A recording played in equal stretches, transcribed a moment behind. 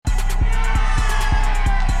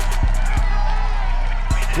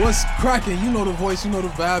What's cracking? You know the voice, you know the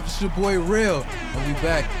vibe. It's your boy Real, and we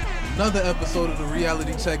back. Another episode of the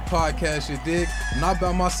Reality Check podcast, you dig? I'm not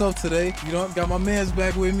by myself today. You know, got my mans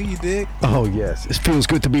back with me, you dig? Oh, yes. It feels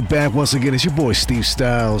good to be back once again. It's your boy Steve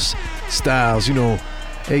Stylez. Stylez, you know,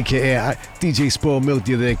 a.k.a. DJ Spoiled Milk.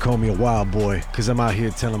 The other day called me a wild boy because I'm out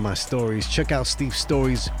here telling my stories. Check out Steve's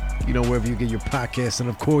Stories, you know, wherever you get your podcast. And,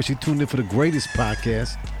 of course, you tuned in for the greatest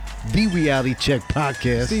podcast, the Reality Check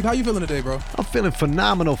podcast. Steve, how you feeling today, bro? I'm feeling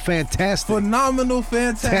phenomenal, fantastic. Phenomenal,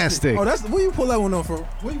 fantastic. Fantastic. Oh, that's where you pull that one on from?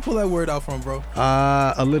 Where you pull that word out from, bro?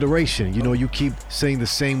 Alliteration. You know, you keep saying the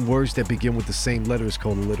same words that begin with the same letter. It's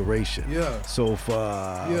called alliteration. Yeah. So,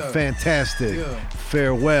 fantastic. Yeah.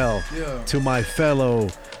 Farewell Yeah. to my fellow.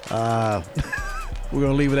 We're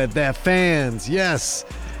gonna leave it at that. Fans, yes.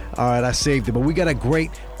 All right, I saved it. But we got a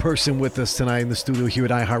great person with us tonight in the studio here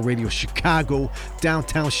at iHeartRadio Chicago,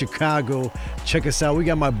 downtown Chicago. Check us out. We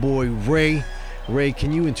got my boy Ray. Ray,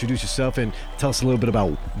 can you introduce yourself and tell us a little bit about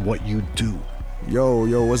what you do?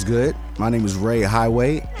 Yo, what's good? My name is Ray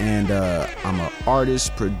Hiiway, and I'm an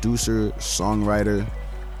artist, producer, songwriter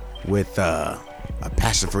with a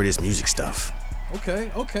passion for this music stuff.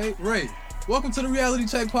 Okay, Ray. Welcome to the Reality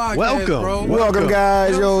Check podcast, Welcome. bro. Welcome,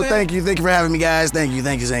 guys. You know Yo, thank you for having me, guys. Thank you.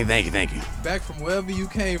 Thank you. Back from wherever you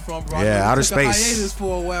came from, bro. Yeah, outer took a space. hiatus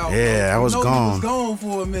for a while. Yeah, bro. I was You gone. was gone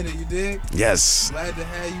for a minute, you dig? Yes, Glad to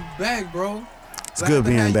have you back, bro. it's good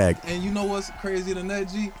being back. And you know what's crazier than that,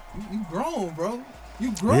 G? You grown, bro.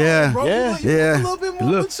 You grown, Yeah, bro. yeah, You yeah. a little bit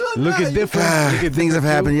more mature Look now. at different. Look at Things have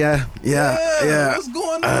happened. Yeah. What's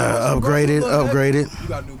going on? Upgraded. You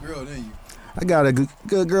got a new girl, didn't you? I got a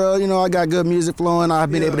good girl. You know, I got good music flowing.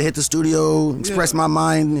 I've been able to hit the studio, express my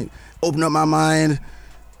mind, open up my mind.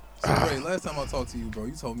 So, Ray, last time I talked to you, bro,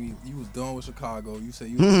 you told me you was done with Chicago. You said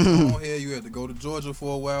you was on here. You had to go to Georgia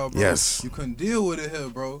for a while, bro. Yes. You couldn't deal with it here,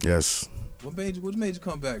 bro. Yes. What made you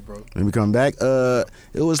come back, bro? When we come back, it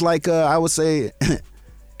was like I would say,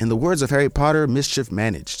 in the words of Harry Potter, mischief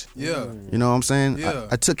managed. Yeah. You know what I'm saying? Yeah.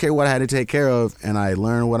 I took care of what I had to take care of, and I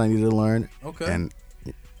learned what I needed to learn. Okay. And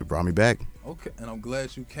it brought me back. Okay, and I'm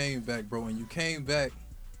glad you came back, bro. And you came back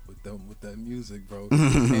with that music, bro.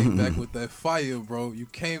 You came back with that fire, bro. You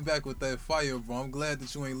came back with that fire, bro. I'm glad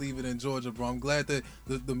that you ain't leaving in Georgia, bro. I'm glad that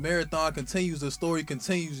the marathon continues, the story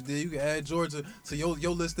continues, you dig? You can add Georgia to your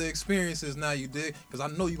list of experiences now, you dig? Because I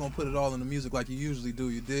know you're going to put it all in the music like you usually do,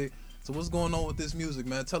 you dig? So what's going on with this music,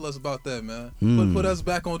 man? Tell us about that, man. Put us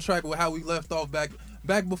back on track with how we left off back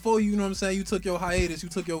before you know what I'm saying, you took your hiatus, you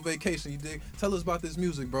took your vacation, you dig? Tell us about this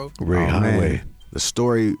music, bro. Ray Hiiway. The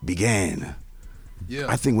story began. Yeah.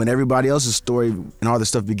 I think when everybody else's story and all this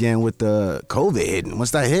stuff began with the COVID hitting, once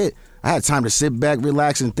that hit, I had time to sit back,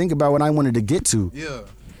 relax, and think about what I wanted to get to. Yeah.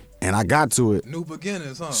 And I got to it. New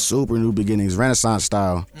beginnings, huh? Super new beginnings, Renaissance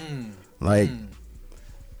style.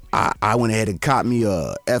 I went ahead and caught me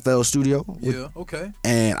a FL Studio. Yeah, okay.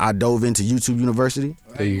 And I dove into YouTube University.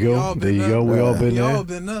 There you go. We all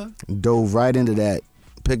been there. Dove right into that.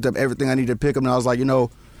 Picked up everything I needed to pick up, and I was like, you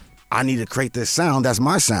know, I need to create this sound. That's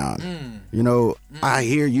my sound. You know, I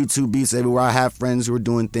hear YouTube beats everywhere. I have friends who are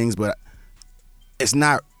doing things, but it's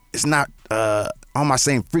not on my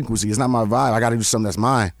same frequency. It's not my vibe. I got to do something that's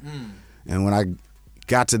mine. And when I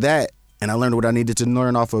got to that, and I learned what I needed to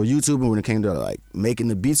learn off of YouTube, and when it came to like making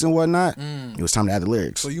the beats and whatnot, it was time to add the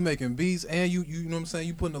lyrics. So you making beats and you know what I'm saying,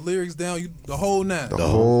 you putting the lyrics down, the whole nine. The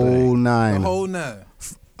whole nine. Whole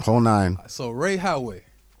nine. So Ray Hiiway.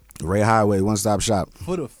 Ray Hiiway, one stop shop.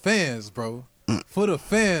 For the fans, bro.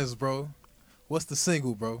 What's the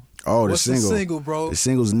single, bro? Oh, What's the single, bro? The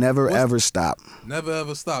singles never ever stop. Never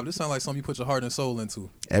ever stop. This sounds like something you put your heart and soul into.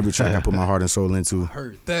 Every track I put my heart and soul into. I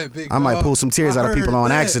heard that, big I might pull some tears out of people on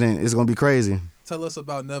that. accident. It's gonna be crazy. Tell us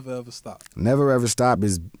about Never Ever Stop. Never Ever Stop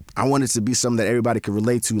is, I want it to be something that everybody can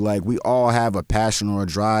relate to. Like, we all have a passion or a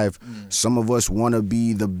drive. Some of us want to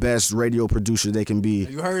be the best radio producer they can be.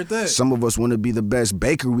 You heard that? Some of us want to be the best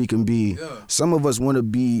baker we can be. Yeah. Some of us want to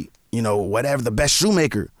be, you know, whatever, the best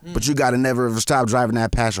shoemaker. But you got to never ever stop driving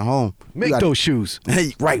that passion home. Make those shoes.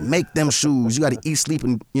 Right, make them shoes. You got to eat, sleep,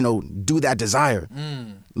 and, you know, do that desire.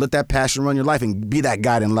 Let that passion run your life and be that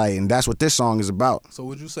guiding light. And that's what this song is about. So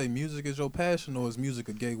would you say music is your passion, or is music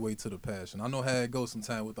a gateway to the passion? I know how it goes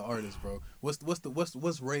sometimes with the artist, bro. What's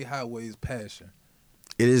Ray Hiiway's passion?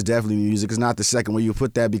 It is definitely music. It's not the second way you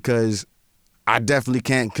put that, because I definitely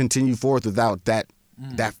can't continue forth without that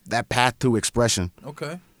path to expression.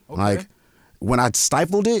 Okay. Like, when I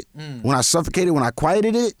stifled it, when I suffocated, when I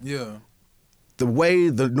quieted it, the way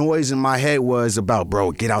the noise in my head was about,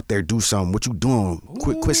 bro, get out there, do something. What you doing?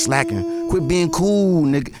 Quit slacking. Quit being cool,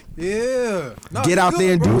 nigga. Yeah. No, Get out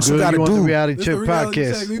there and do what you gotta want the do. reality check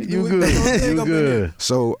podcast. You good. You good.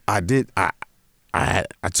 So I did. I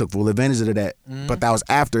took full advantage of that, but that was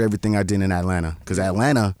after everything I did in Atlanta. Because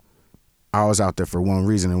Atlanta, I was out there for one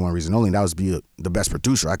reason and one reason only. And that was to be the best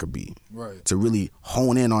producer I could be. Right. To really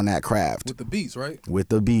hone in on that craft. With the beats, right? With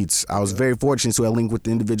the beats. I was very fortunate to link with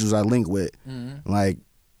the individuals I linked with. Like,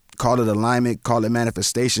 call it alignment, call it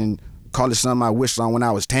manifestation, call it something I wished on when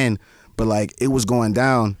I was 10. But, like, it was going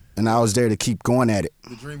down, and I was there to keep going at it.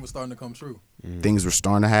 The dream was starting to come true. Things were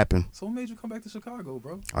starting to happen. So what made you come back to Chicago,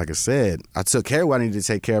 bro? Like I said, I took care of what I needed to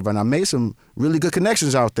take care of, and I made some really good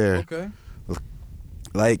connections out there. Okay.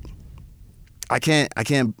 Like, I can't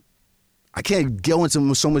go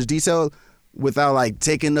into so much detail without like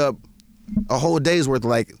taking up a whole day's worth.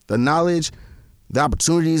 Like the knowledge, the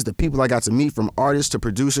opportunities, the people I got to meet, from artists to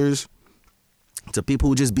producers to people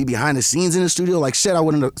who just be behind the scenes in the studio. Like shit,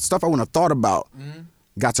 stuff I wouldn't have thought about.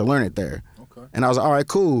 Got to learn it there. Okay. And I was like, all right,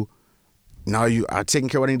 cool. Now I taking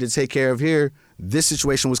care of what I need to take care of here. This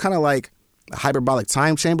situation was kind of like a hyperbolic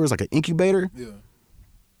time chamber. It's like an incubator. Yeah.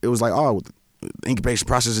 It was like, oh, the incubation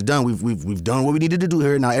process is done. We've done what we needed to do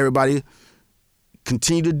here. Now everybody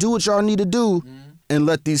continue to do what y'all need to do and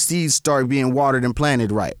let these seeds start being watered and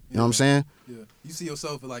planted right. You know what I'm saying? Yeah. You see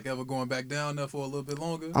yourself like ever going back down there for a little bit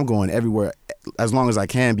longer? I'm going everywhere as long as I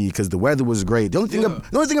can be because the weather was great. The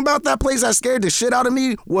only thing about that place that scared the shit out of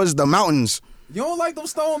me was the mountains. You don't like them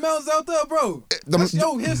stone mountains out there, bro? That's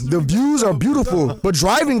your history. The views are beautiful, but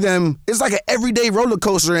driving them is like an everyday roller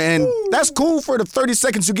coaster, and that's cool for the 30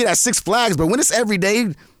 seconds you get at Six Flags, but when it's every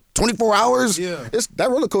day, 24 hours, that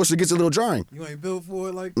roller coaster gets a little jarring. You ain't built for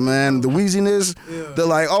it like that. Man, the wheeziness, they're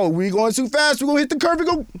like, oh, we going too fast, we're going to hit the curve, we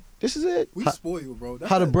go, this is it. We spoiled, bro.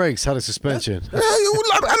 How the brakes, how the suspension.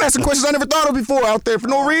 I'm asking questions I never thought of before out there for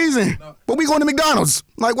no reason. But we going to McDonald's.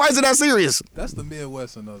 Like, why is it that serious? That's the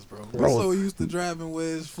Midwest in us, bro. We're so used to driving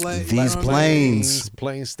where it's flat. These plains.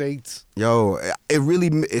 Plain states. Yo,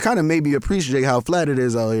 it kind of made me appreciate how flat it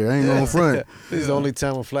is out here. I ain't going front. It's the only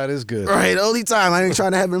time when flat is good. Right, the only time. I ain't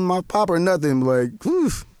trying to have it in my pop or nothing. Like,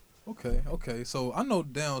 whew. Okay. So I know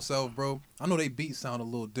down south, bro. I know they beats sound a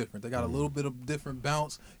little different. They got a little bit of different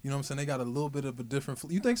bounce. You know what I'm saying? They got a little bit of a different.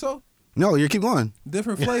 You think so? No, you keep going.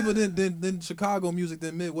 Different flavor than Chicago music,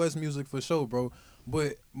 than Midwest music for sure, bro.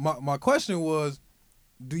 But my question was,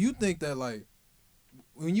 do you think that like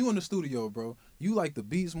when you in the studio, bro, you like the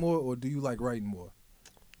beats more or do you like writing more?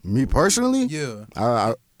 Me personally? Yeah.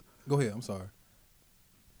 Go ahead. I'm sorry.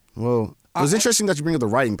 Well, it was interesting that you bring up the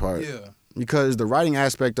writing part. Yeah. Because the writing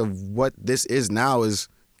aspect of what this is now is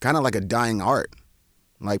kind of like a dying art.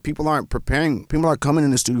 Like people aren't coming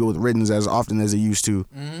in the studio with writtens as often as they used to.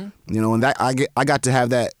 You know, and that I got to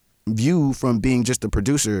have that view from being just a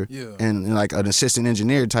producer and like an assistant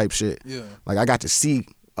engineer type shit. Yeah. Like I got to see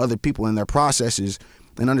other people in their processes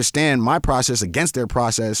and understand my process against their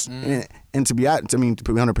process. And to be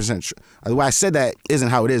 100% sure. The way I said that isn't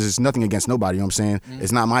how it is. It's nothing against nobody, you know what I'm saying?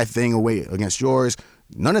 It's not my thing away against yours.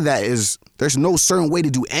 None of that is, there's no certain way to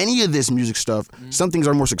do any of this music stuff. Some things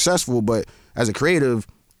are more successful, but as a creative,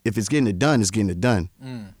 if it's getting it done, it's getting it done.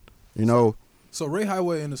 You know? So Ray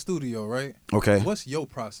Hiiway in the studio, right? Okay. What's your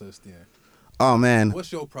process then? Oh man.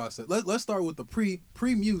 What's your process? Let's start with the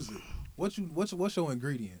pre-music. What's your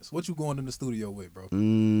ingredients? What you going in the studio with, bro?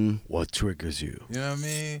 What triggers you? You know what I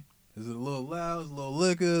mean? Is it a little loud, a little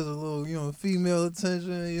liquor, is it a little, female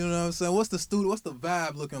attention? You know what I'm saying? What's the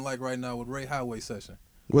vibe looking like right now with Ray Hiiway session?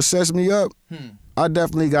 What sets me up? I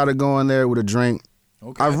definitely got to go in there with a drink.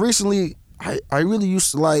 Okay. I've recently, I really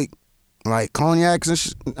used to like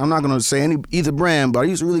cognacs and I'm not gonna say either brand, but I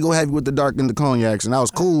used to really go heavy with the dark and the cognacs, and that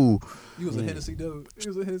was cool. You was a Hennessy dude.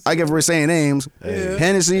 I get for saying names. Hey.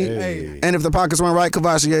 Hennessy. Hey. And if the pockets weren't right,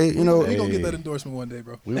 Cavassier. You know. We gonna get that endorsement one day,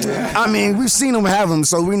 bro. I mean, we've seen them have them,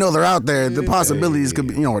 so we know they're out there. The possibilities could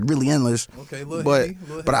be, really endless. Okay,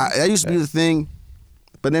 but I used to be the thing.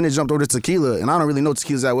 But then it jumped over to tequila, and I don't really know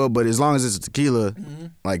tequilas that well. But as long as it's a tequila,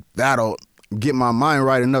 like that'll get my mind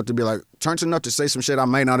right enough to be like turns enough to say some shit I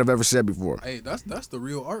might not have ever said before. Hey, that's the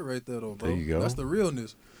real art right there, though, bro. There you go. That's the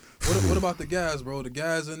realness. What about the guys, bro? The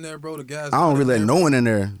guys in there, bro. The guys. I don't really let no one in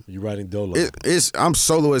there. You writing dolo? I'm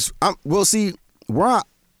soloist. We'll see where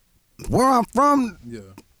I'm from. Yeah.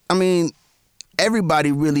 I mean,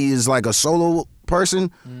 everybody really is like a solo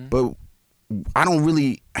person, but I don't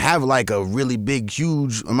really have like a really big,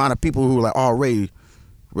 huge amount of people who are like, oh, Ray,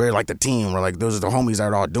 we're like the team, or like those are the homies that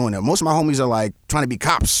are all doing it. Most of my homies are like trying to be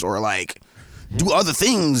cops or like, do other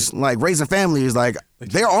things like raising families. Like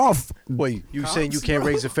they're off. Wait, you saying you can't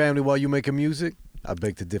raise a family while you making music? I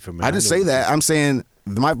beg to differ, man. I just say that. I'm saying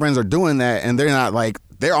my friends are doing that, and they're not like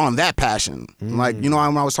they're on that passion. Like when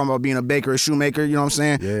I was talking about being a baker, a shoemaker. You know what I'm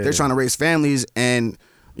saying? Yeah. They're trying to raise families, and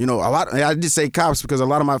a lot. I did say cops because a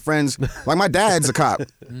lot of my friends, like my dad's a cop.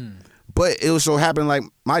 But it was so happened like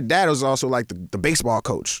my dad was also like the baseball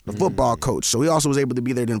coach, the football coach. So he also was able to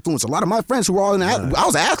be there to influence a lot of my friends who were all in I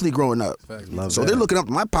was an athlete growing up. So they're looking up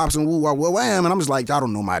to my pops and woo wham, and I'm just like, I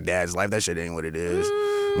don't know my dad's life. That shit ain't what it is.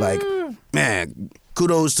 Like, man,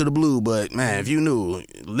 kudos to the blue, but man, if you knew,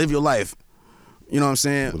 live your life. You know what I'm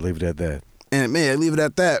saying? We'll leave it at that. And man, leave it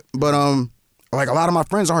at that. But like a lot of my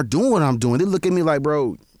friends aren't doing what I'm doing. They look at me like,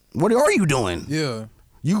 bro, what are you doing? Yeah.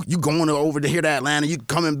 You going over to here to Atlanta, you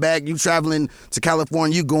coming back, you traveling to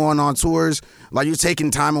California, you going on tours, like you're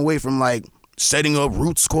taking time away from like setting up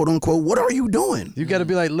roots, quote unquote. What are you doing? You got to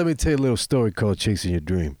be like, let me tell you a little story called Chasing Your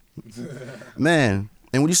Dream. Man,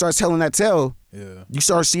 and when you start telling that tale, you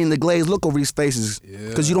start seeing the glazed look over these faces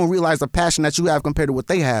because you don't realize the passion that you have compared to what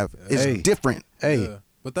they have is different. Hey.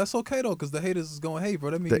 But that's okay though, because the haters is going, hey,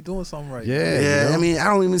 bro, that means you're doing something right. Yeah. I mean, I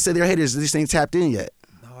don't even say they're haters. They just ain't tapped in yet.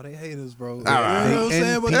 They haters, bro. All right. You know what I'm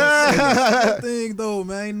saying? But that's the thing, though,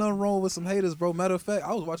 man. Ain't nothing wrong with some haters, bro. Matter of fact,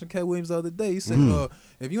 I was watching Cat Williams the other day. He said,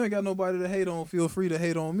 if you ain't got nobody to hate on, feel free to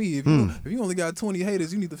hate on me. If you only got 20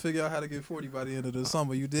 haters, you need to figure out how to get 40 by the end of the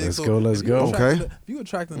summer. You dig? Let's go. Okay. If you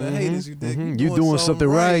attracting the haters, you dig? You doing something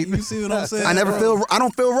right. You see what I'm saying? I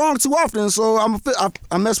don't feel wrong too often, so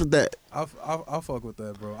I mess with that. I fuck with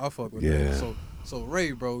that, bro. I fuck with that. So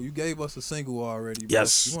Ray, bro, you gave us a single already, bro.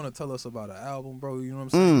 Yes. You want to tell us about an album, bro? You know what I'm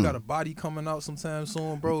saying? You got a body coming out sometime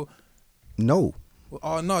soon, bro. No.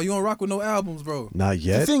 Oh no, you don't rock with no albums, bro. Not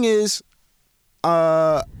yet. The thing is,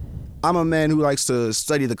 I'm a man who likes to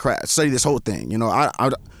study the craft, study this whole thing. You know,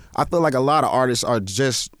 I feel like a lot of artists are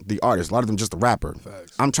just the artist. A lot of them just the rapper.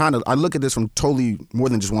 Facts. I look at this from totally more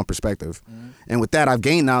than just one perspective. And with that, I've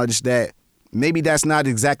gained knowledge that maybe that's not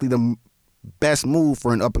exactly the best move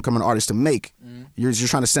for an up-and-coming artist to make. You're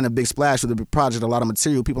trying to send a big splash with a big project, a lot of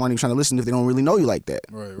material. People aren't even trying to listen if they don't really know you like that.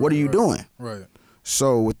 What are you doing? Right.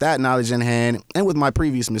 So with that knowledge in hand, and with my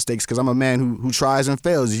previous mistakes, because I'm a man who tries and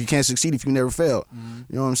fails. You can't succeed if you never fail.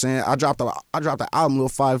 You know what I'm saying? I dropped an album, little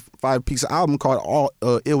five piece of album called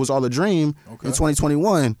It Was All a Dream in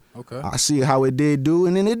 2021. Okay. I see how it did do,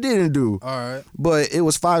 and then it didn't do. All right. But it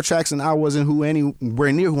was 5 tracks, and I wasn't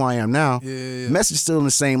anywhere near who I am now. Yeah. Message still in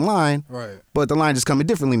the same line. Right. But the line is coming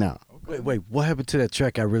differently now. Wait, what happened to that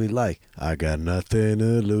track I really like? I got nothing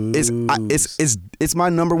to lose. It's my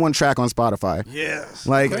number one track on Spotify. Yes.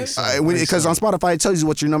 Like, because on Spotify it tells you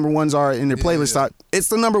what your number ones are in their playlist. It's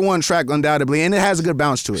the number one track undoubtedly, and it has a good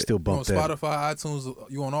bounce to it. Still bump on that. Spotify,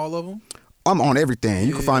 iTunes, you on all of them? I'm on everything.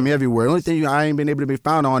 You can find me everywhere. The only thing I ain't been able to be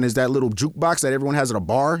found on is that little jukebox that everyone has at a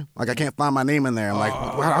bar. Like, I can't find my name in there. I'm like,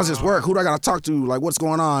 how does this work? Who do I gotta talk to? Like, what's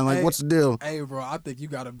going on? Like, what's the deal? Hey, bro, I think you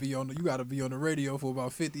gotta be on the radio for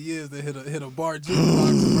about 50 years to hit a bar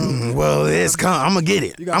jukebox, bro. Well, I'm gonna get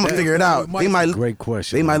it. I'm gonna figure it out. Great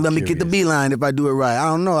question. They might let me get the beeline if I do it right. I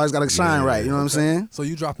don't know. I just gotta shine right. You know what I'm saying? So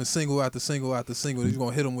you dropping single after single after single. You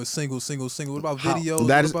gonna hit them with single. What about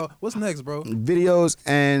videos? What's next, bro? Videos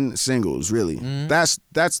and singles, really. That's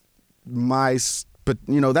my, but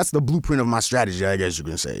that's the blueprint of my strategy. I guess you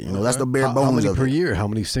can say. That's the bare bones. How many of per it. year? How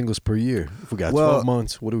many singles per year? If we got 12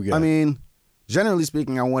 months, what do we got? I mean, generally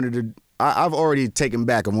speaking, I've already taken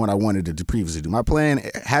back on what I wanted to previously do. My plan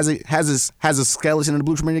has a skeleton in the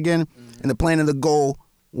blueprint again, and the plan and the goal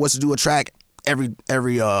was to do a track every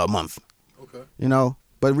month. Okay.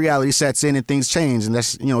 But reality sets in and things change, and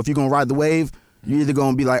that's if you're gonna ride the wave. You're either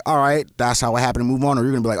going to be like, all right, that's how it happened, and move on, or you're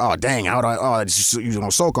going to be like, oh, dang, you're going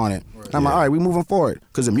to soak on it. Right. I'm like, all right, we're moving forward,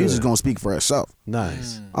 because the music's going to speak for itself.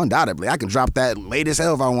 Nice. Undoubtedly. I can drop that late as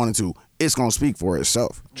hell if I wanted to. It's going to speak for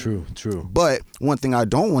itself. True. But one thing I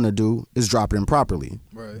don't want to do is drop it improperly.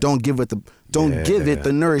 Right. Don't give it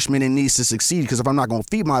the nourishment it needs to succeed, because if I'm not going to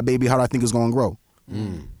feed my baby, how do I think it's going to grow?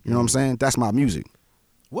 You know what I'm saying? That's my music.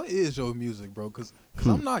 What is your music, bro? Because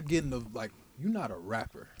I'm not getting you're not a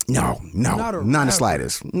rapper. No, not in the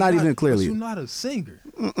slightest. Not even clearly. You're not a singer.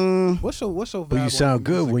 What's your vibe? But you sound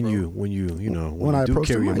good when you I do approach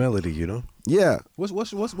carry the a mic. melody, Yeah.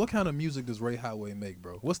 What kind of music does Ray Hiiway make,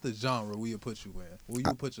 bro? What's the genre we would put you in? Will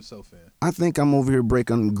you put yourself in? I think I'm over here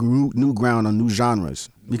breaking new ground on new genres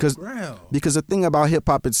because the thing about hip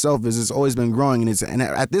hop itself is it's always been growing, and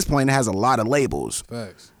at this point it has a lot of labels.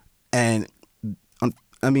 Facts. And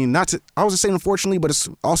I mean, I was saying unfortunately, but it's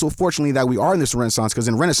also fortunately that we are in this renaissance, because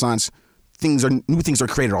in Renaissance, new things are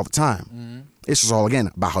created all the time. It's just all,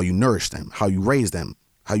 again, about how you nourish them, how you raise them,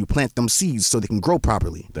 how you plant them seeds so they can grow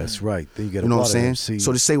properly. That's right. Then you got to know what water I'm them saying? seeds.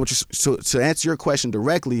 So to say to answer your question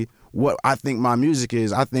directly, what I think my music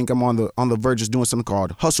is, I think I'm on the verge of doing something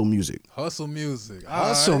called hustle music. Hustle music.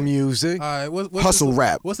 Hustle music. All right. What's Hustle this,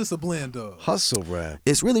 rap. What's this a blend of? Hustle rap.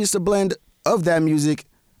 It's really just a blend of that music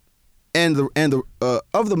and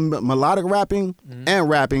the melodic rapping and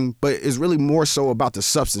rapping, but it's really more so about the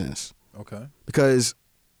substance. Okay. Because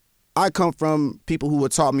I come from people who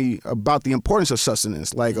had taught me about the importance of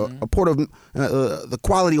sustenance, like a part of the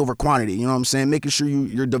quality over quantity. You know what I'm saying? Making sure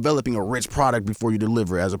you're developing a rich product before you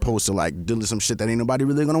deliver, as opposed to like dealing some shit that ain't nobody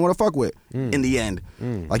really gonna want to fuck with in the end.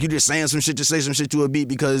 Like you just saying some shit to say some shit to a beat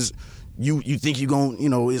because you think you gon'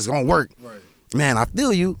 it's gonna work. Right. Man, I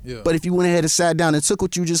feel you. Yeah. But if you went ahead and sat down and took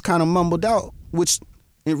what you just kind of mumbled out, which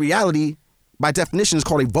in reality, by definition, is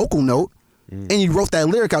called a vocal note. And you wrote that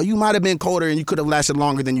lyric out, you might have been colder and you could have lasted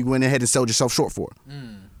longer than you went ahead and sold yourself short for.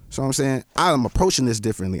 So I'm saying I'm approaching this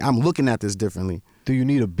differently. I'm looking at this differently. Do you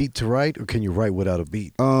need a beat to write, or can you write without a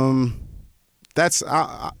beat? That's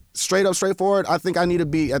straightforward. I think I need a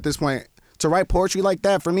beat at this point to write poetry like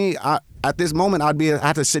that. For me, at this moment, I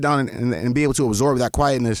have to sit down and be able to absorb that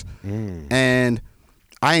quietness. And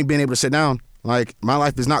I ain't been able to sit down. Like, my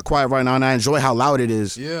life is not quiet right now, and I enjoy how loud it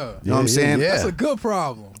is. Yeah. You know what I'm saying? Yeah. That's a good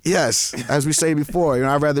problem. Yes, as we say before,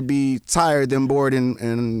 I'd rather be tired than bored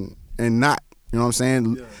and not. You know what I'm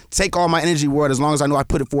saying? Yeah. Take all my energy, word, as long as I know I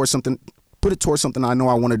put it towards something I know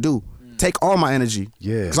I want to do. Take all my energy.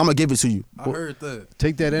 Yeah. Because I'm going to give it to you. I heard that.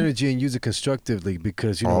 Take that energy and use it constructively,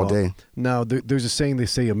 because All day. Now there's a saying, they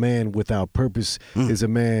say a man without purpose is a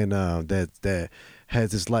man that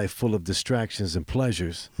has his life full of distractions and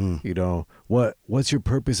pleasures. What's your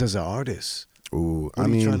purpose as an artist? Ooh, What are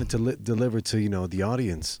you trying to deliver to the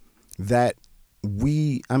audience? That I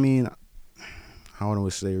want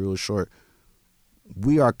to say real short,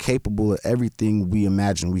 we are capable of everything we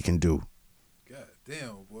imagine we can do. God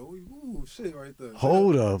damn, boy. Shit right there.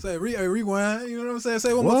 Hold up. Say rewind. You know what I'm saying?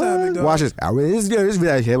 Say it one more time, big dog. Watch this.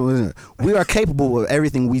 We are capable of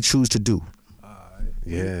everything we choose to do. All right.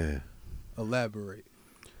 Yeah. Elaborate.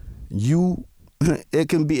 It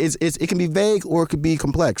can be vague or it could be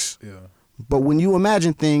complex. Yeah. But when you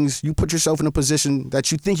imagine things, you put yourself in a position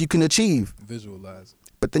that you think you can achieve. Visualize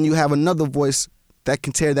it. But then you have another voice that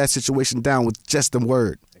can tear that situation down with just a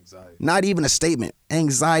word. Anxiety. Not even a statement.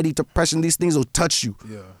 Anxiety, depression, these things will touch you.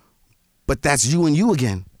 Yeah. But that's you and you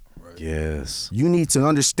again. Right. Yes. You need to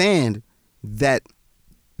understand that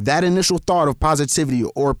initial thought of positivity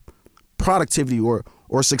or productivity or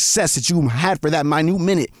success that you had for that minute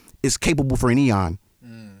minute is capable for an eon.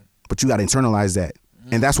 But you got to internalize that.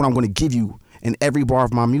 And that's what I'm going to give you in every bar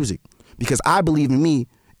of my music. Because I believe in me,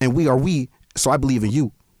 and we are we, so I believe in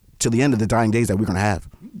you till the end of the dying days that we're going to have.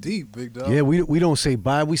 Deep, big dog. Yeah, we don't say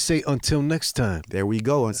bye. We say until next time. There we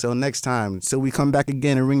go. Until next time. Until we come back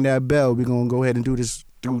again and ring that bell, we're going to go ahead and do this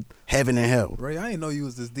through heaven and hell. Ray, I didn't know you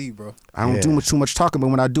was this deep, bro. I don't do too much talking, but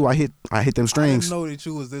when I do, I hit them strings. I didn't know that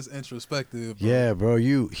you was this introspective, bro. Yeah, bro.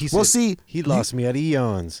 He lost me at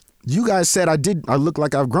eons. You guys said I look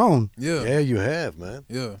like I've grown. Yeah. Yeah, you have, man.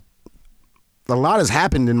 Yeah. A lot has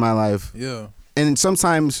happened in my life. Yeah. And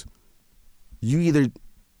sometimes you either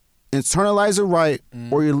internalize it right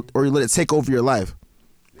or you let it take over your life.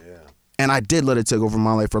 Yeah. And I did let it take over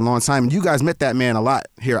my life for a long time. And you guys met that man a lot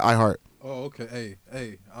here at iHeart. Oh, okay.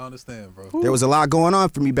 Hey, I understand, bro. There was a lot going on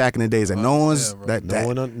for me back in the days that no one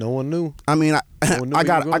knew. I mean, one knew I you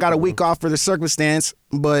got were a going week off for the circumstance,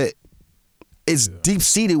 but it's deep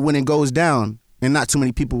seated when it goes down, and not too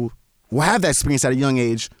many people will have that experience at a young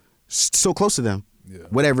age, so close to them. Yeah.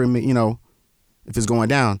 Whatever, if it's going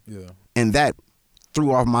down. Yeah. And that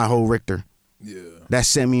threw off my whole Richter. Yeah. That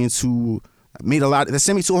sent me to a whole lot of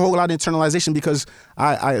internalization, because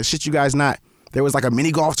I shit you guys not, there was like a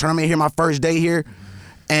mini golf tournament here my first day here,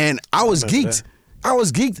 and I was geeked.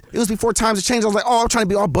 It was before times had changed. I was like, I'm trying to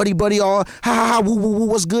be all buddy, all ha ha ha, woo woo woo,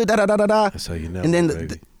 what's good, da da da da da. That's how you know. And then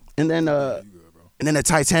baby. and then the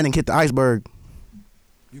Titanic hit the iceberg.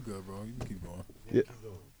 You good, bro. You can keep going. Yeah.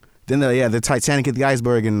 Then the Titanic hit the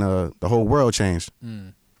iceberg, and the whole world changed.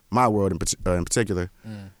 My world in particular.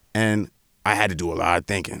 And I had to do a lot of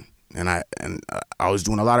thinking, and I was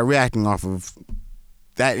doing a lot of reacting off of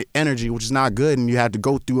that energy, which is not good, and you have to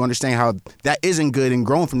go through understanding how that isn't good and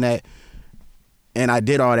growing from that. And I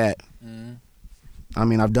did all that. I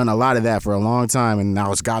mean, I've done a lot of that for a long time, and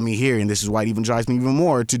now it's got me here, and this is why it even drives me even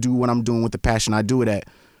more to do what I'm doing with the passion I do it at.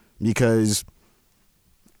 Because,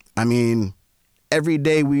 I mean, every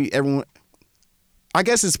day everyone, I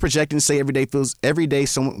guess it's projecting to say I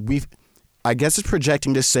guess it's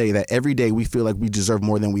projecting to say that every day we feel like we deserve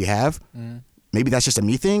more than we have. Maybe that's just a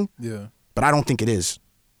me thing. Yeah. But I don't think it is.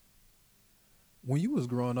 When you was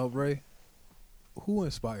growing up, Ray, who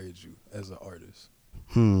inspired you as an artist?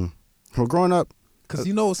 Well, growing up, Because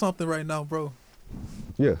you know something right now, bro.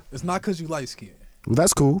 yeah, It's not because you light skinned,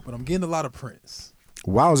 that's cool. but I'm getting a lot of Prince.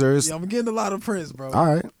 Wowzers. Yeah, I'm getting a lot of Prince, bro. All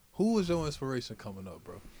right. Who was your inspiration coming up,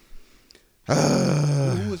 bro?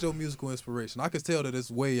 Who was your musical inspiration? I could tell that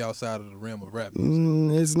it's way outside of the realm of rap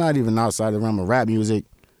music. It's not even outside the realm of rap music.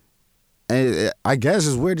 And I guess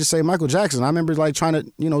it's weird to say Michael Jackson. I remember like trying to,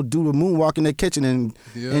 do the moonwalk in the kitchen and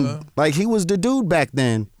like he was the dude back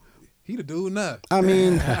then. He the dude now. I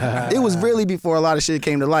mean, it was really before a lot of shit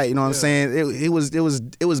came to light. You know what I'm saying? It was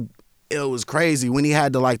crazy when he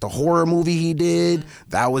had the horror movie he did.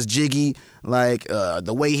 That was jiggy. Like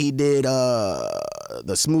the way he did the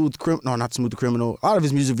not Smooth the Criminal. A lot of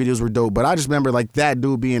his music videos were dope. But I just remember like that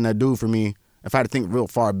dude being that dude for me. If I had to think real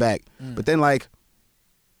far back. But then like,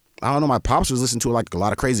 I don't know, my pops was listening to like a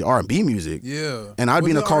lot of crazy R&B music. Yeah. And I'd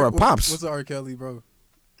be in the car with pops. What's the R. Kelly, bro?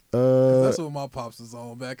 That's what my pops was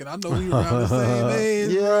on back, and I know we around the same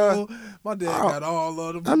age, bro. My dad got all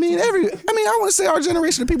of them. I mean, I want to say our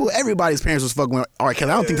generation of people, everybody's parents was fucking with R.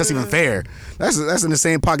 Kelly. I don't think that's even fair. That's in the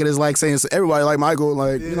same pocket as like saying everybody like Michael,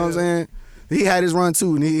 like, you know what I'm saying? He had his run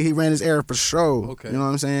too, and he ran his era for sure. Okay. You know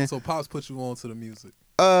what I'm saying? So pops put you on to the music.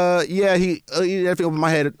 Yeah, he definitely opened my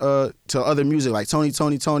head to other music, like Tony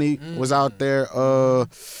was out there.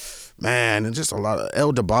 Man, and just a lot of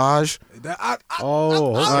El DeBarge. Yeah.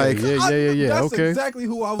 That's Okay. exactly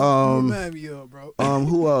who I was remind me of, bro.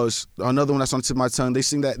 Who else? Another one that's on the tip of my tongue.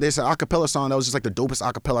 There's an acapella song that was just like the dopest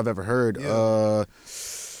acapella I've ever heard. Yeah.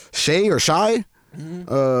 Shay or Shy,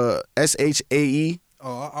 SHAE.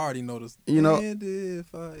 Oh, I already noticed.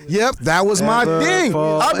 Yep, that was my thing.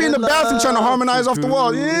 I'd be in the bathroom trying to harmonize off the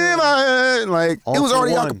wall. Yeah, like it was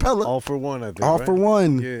already acapella. All for one, I think. All for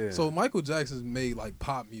one. Yeah. So Michael Jackson made like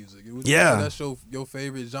pop music. That's your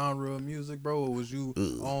favorite genre of music, bro, or was you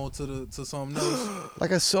on to something else? Like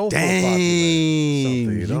a soulful Dang,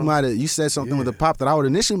 you you said something with the pop that I would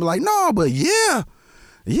initially be like, no, but yeah,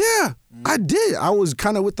 I did. I was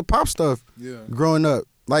kind of with the pop stuff. Yeah. Growing up,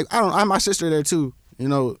 like I'm my sister there too.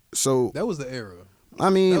 So that was the era. I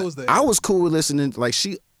mean, I was cool with listening like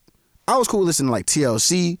TLC.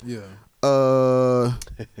 Yeah.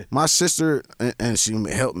 My sister and she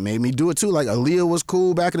made me do it too. Like Aaliyah was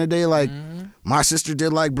cool back in the day. Like my sister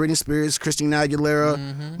did like Britney Spears, Christina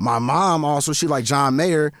Aguilera. My mom also, she liked John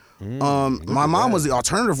Mayer. My mom was the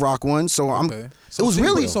alternative rock one. So it was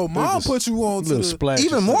really mom put you on to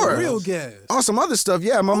even more real gas on some other stuff.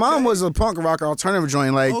 Yeah, my mom was a punk rock alternative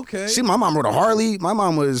joint. Like my mom rode a Harley. My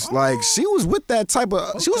mom was like, she was with that type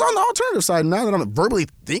of. She was on the alternative side. Now that I'm verbally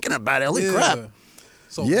thinking about it, holy crap.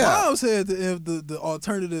 So moms had the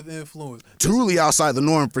alternative influence. Truly outside the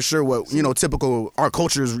norm for sure. What typical our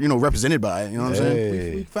culture is represented by. You know what I'm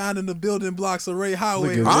saying? We finding the building blocks of Ray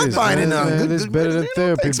Hiiway. I'm finding them. It's better than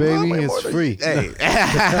therapy, baby. It's free. Hey,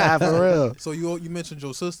 for real. So you mentioned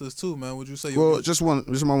your sisters too, man. Would you say? Just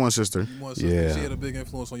my one sister. Yeah. She had a big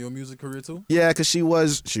influence on your music career too. Yeah, because she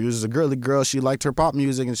was a girly girl. She liked her pop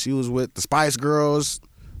music, and she was with the Spice Girls.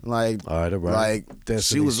 Like, all right. Like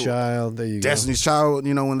Destiny's Child. There you go. Destiny's Child.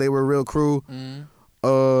 When they were real crew.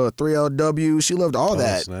 3LW. She loved all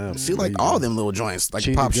that. Snap. She liked all them little joints, like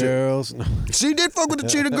Cheetah pop Girls. shit. She did fuck with the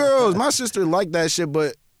Cheetah Girls. My sister liked that shit,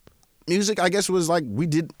 but music, I guess, was like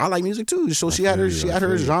I like music too. So she had her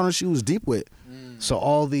genre she was deep with. So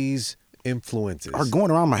all these influences are going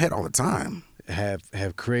around my head all the time.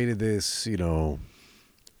 Have created this,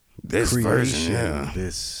 this creation,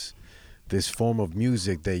 version, this form of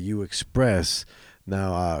music that you express.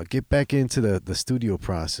 Now, get back into the studio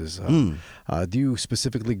process. Do you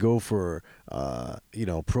specifically go for,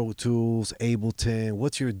 Pro Tools, Ableton?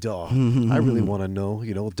 What's your DAW? I really want to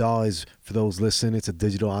know. DAW is, for those listening, it's a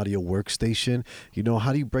digital audio workstation.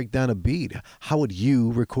 How do you break down a beat? How would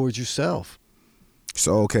you record yourself?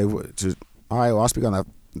 So, okay, all right, well, I'll speak on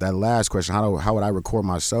that last question. How would I record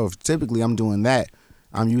myself? Typically, I'm doing that.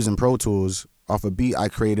 I'm using Pro Tools off a beat I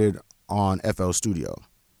created on FL Studio.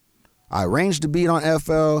 I arranged the beat on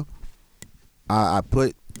FL. I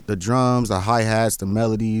put the drums, the hi-hats, the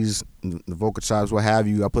melodies, the vocal chops, what have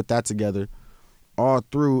you. I put that together all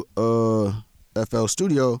through FL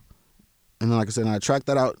Studio. And then, like I said, I track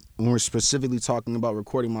that out when we're specifically talking about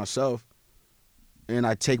recording myself. And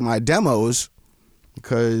I take my demos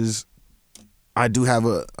because I do have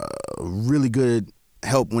a really good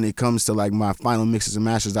help when it comes to like my final mixes and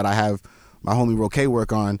masters that I have my homie Roque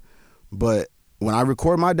work on. But when I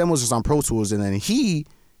record my demos, it's on Pro Tools, and then he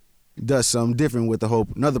does something different with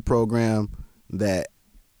another program that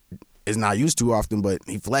is not used to often, but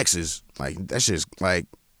he flexes. Like, that shit's like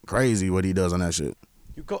crazy what he does on that shit.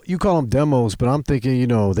 You call them demos, but I'm thinking,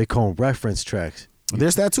 they call them reference tracks.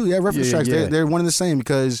 There's that too. Yeah, reference tracks. Yeah. They're one and the same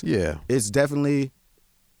because Yeah. it's definitely.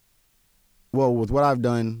 Well, with what I've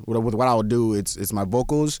done, with what I'll do, it's my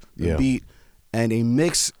vocals, the beat, and a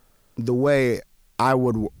mix the way I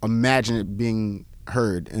would imagine it being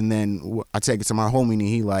heard, and then I take it to my homie and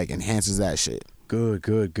he like enhances that shit. Good.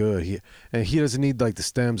 He doesn't need like the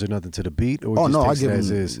stems or nothing to the beat. Or Oh no, I give him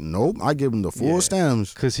him nope. I give him the full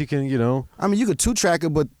stems because he can, I mean, you could 2-track it,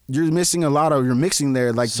 but you're missing a lot of your mixing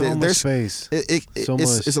there. Like so there's space.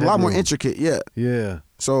 It's a lot more intricate. Yeah. Yeah.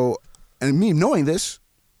 So, and me knowing this.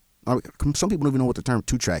 Some people don't even know what the term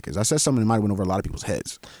 2-track is. I said something that might have went over a lot of people's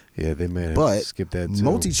heads. Yeah, they may have skip that too.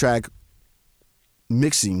 Multi-track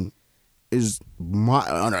mixing is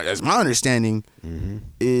as my understanding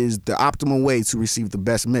is the optimal way to receive the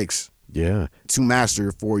best mix. Yeah. To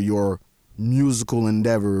master for your musical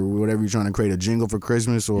endeavor, or whatever you're trying to create, a jingle for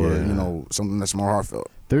Christmas or something that's more heartfelt.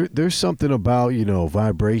 There's something about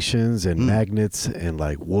vibrations and magnets and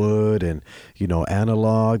like wood and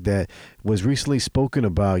analog that was recently spoken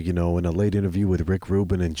about in a late interview with Rick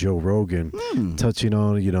Rubin and Joe Rogan, touching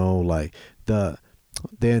on like the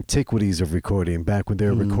antiquities of recording back when they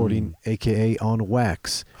were recording, aka on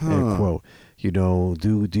wax. End quote.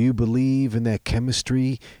 Do you believe in that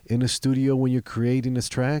chemistry in the studio when you're creating this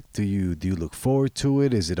track? Do you look forward to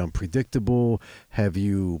it? Is it unpredictable? Have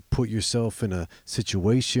you put yourself in a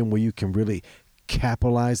situation where you can really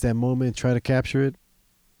capitalize that moment and try to capture it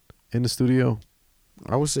in the studio?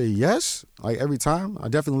 I would say yes. Like every time, I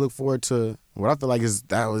definitely look forward to what I feel like is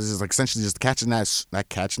that was just like essentially just catching that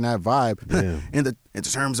vibe. Yeah. in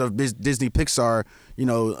terms of Disney Pixar,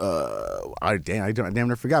 I damn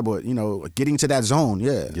near forgot, but getting to that zone,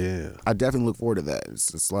 yeah. I definitely look forward to that.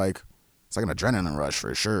 It's like an adrenaline rush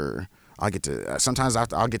for sure. I get to sometimes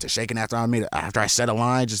I'll get to shaking after I said a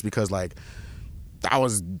line just because like I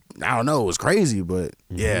don't know, it was crazy, but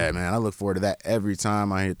yeah, man, I look forward to that every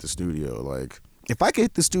time I hit the studio. Like if I could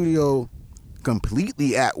hit the studio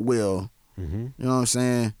completely at will, you know what I'm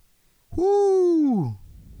saying? Woo!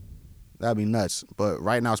 That'd be nuts. But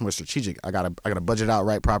right now it's more strategic. I gotta budget out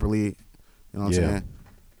right properly. You know what I'm saying?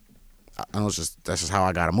 I know that's just how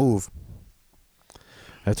I gotta move.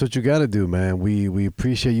 That's what you got to do, man. We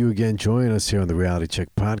appreciate you again joining us here on the Reality Check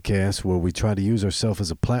podcast, where we try to use ourselves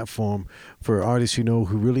as a platform for artists who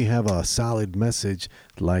really have a solid message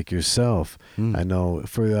like yourself. I know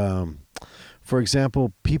for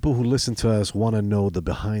example, people who listen to us want to know the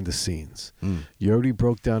behind the scenes. You already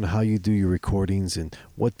broke down how you do your recordings and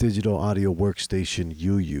what digital audio workstation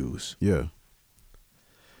you use. Yeah.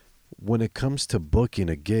 When it comes to booking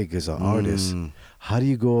a gig as an artist, how do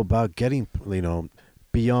you go about getting,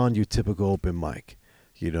 beyond your typical open mic?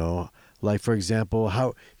 Like, for example,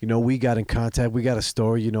 how, we got in contact, we got a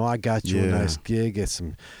story, I got you a nice gig at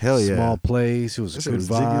some small place. It was a good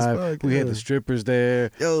vibe. We had the strippers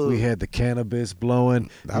there. We had the cannabis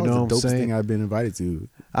blowing. That was the dopest thing I've been invited to.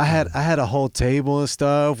 I had a whole table and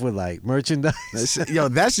stuff with like merchandise.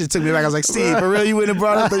 That shit took me back. I was like, Steve, for real, you went and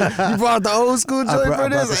brought out the old school joint for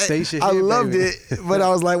this? I loved it, but I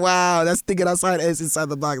was like, wow, that's thinking inside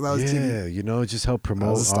the box. That was cheeky. Just help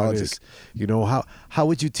promote artists. How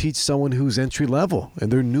would you teach someone who's entry level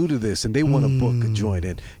and they're new to this and they want to book a joint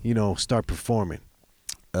and start performing?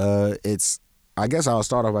 I guess I'll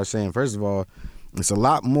start off by saying, first of all, it's a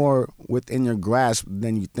lot more within your grasp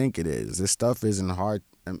than you think it is. This stuff isn't hard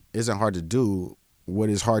to do. What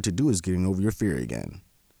is hard to do is getting over your fear again.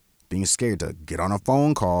 Being scared to get on a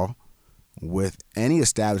phone call with any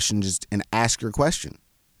establishment and ask your question.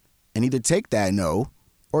 And either take that no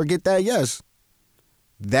or get that yes.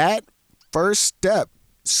 That first step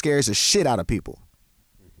scares the shit out of people.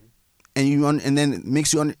 And then it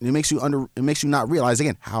makes you not realize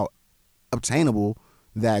again how obtainable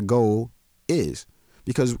that goal is.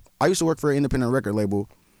 Because I used to work for an independent record label,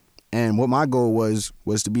 and what my goal was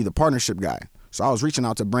to be the partnership guy. So I was reaching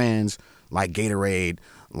out to brands like Gatorade,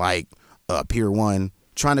 like Pier 1,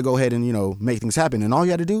 trying to go ahead and make things happen. And all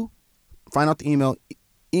you had to do, find out the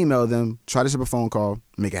email them, try to set up a phone call,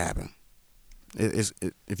 make it happen.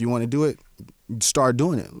 If you want to do it, start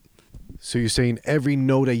doing it. So you're saying every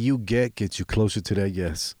no that you get gets you closer to that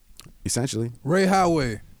yes? Essentially. Ray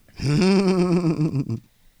Hiiway.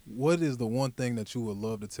 What is the one thing that you would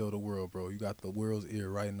love to tell the world, bro? You got the world's ear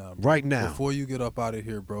right now, bro. Right now. Before you get up out of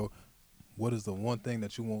here, bro, what is the one thing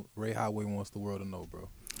that you want Ray Hiiway wants the world to know, bro?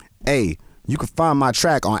 Hey, You can find my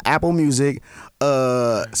track on Apple Music,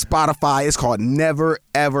 Spotify. It's called Never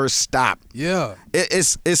Ever Stop. Yeah.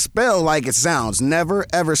 It's spelled like it sounds. Never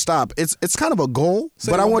Ever Stop. It's kind of a goal,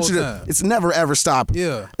 but I want you to. It's Never Ever Stop.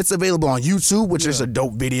 Yeah. It's available on YouTube, which is a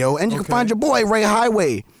dope video, and you can find your boy Ray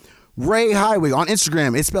Hiiway. Ray Hiiway on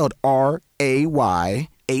Instagram. It's spelled RayHiiway,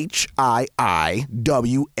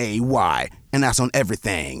 and that's on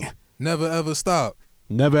everything. Never ever stop.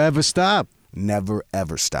 Never ever stop. Never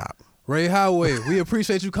ever stop. Ray Hiiway, we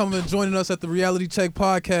appreciate you coming and joining us at the Reality Check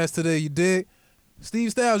podcast today. You dig?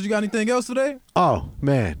 Steve Stylez, you got anything else today? Oh,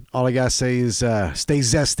 man. All I got to say is stay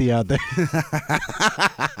zesty out there.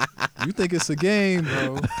 You think it's a game,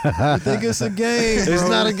 bro. You think it's a game, bro. It's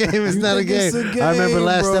not a game. It's not a game. I remember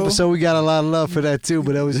last episode we got a lot of love for that too,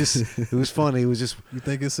 but it was funny. It was just. You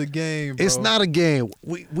think it's a game, bro. It's not a game.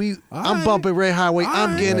 I'm bumping Ray Hiiway.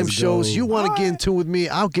 I'm getting him shows. You want to get into with me?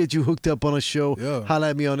 I'll get you hooked up on a show. Yeah.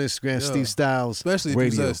 Holla at me on Instagram, Steve Stylez. Especially if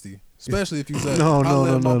Radio. you're zesty. Especially if you zesty. No.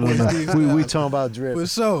 We talking about drip. For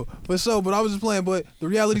sure. But I was just playing. But the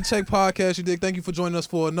Reality Check podcast, you dig. Thank you for joining us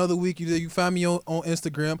for another week. You dig. You find me on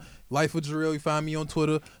Instagram, Life of Jarrell. You find me on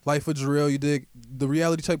Twitter, Life of Jarrell. You dig. The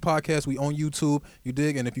Reality Check podcast, we on YouTube. You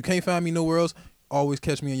dig. And if you can't find me nowhere else, always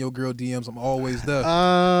catch me in your girl DMs. I'm always there.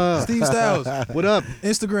 Steve Stylez. What up?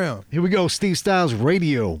 Instagram. Here we go. Steve Stylez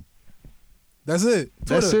Radio. That's it.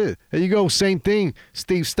 Twitter. That's it. There you go. Same thing.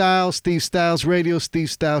 Steve Stylez Radio, Steve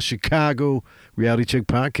Stylez Chicago, Reality Check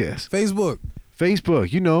Podcast.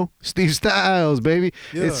 Facebook, you know, Steve Stylez, baby.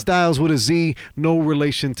 Yeah. It's Styles with a Z, no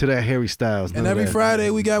relation to that Harry Styles. And every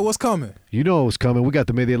Friday we got What's Coming. You know what's coming. We got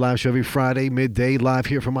the Midday Live Show every Friday, midday, live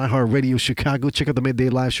here from iHeartRadio Chicago. Check out the Midday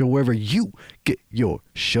Live Show wherever you get your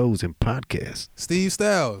shows and podcasts. Steve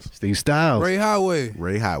Stylez. Ray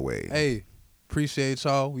Hiiway. Hey. Appreciate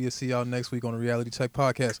y'all. We'll see y'all next week on the Reality Check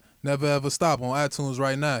podcast. Never ever stop on iTunes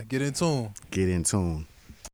right now. Get in tune.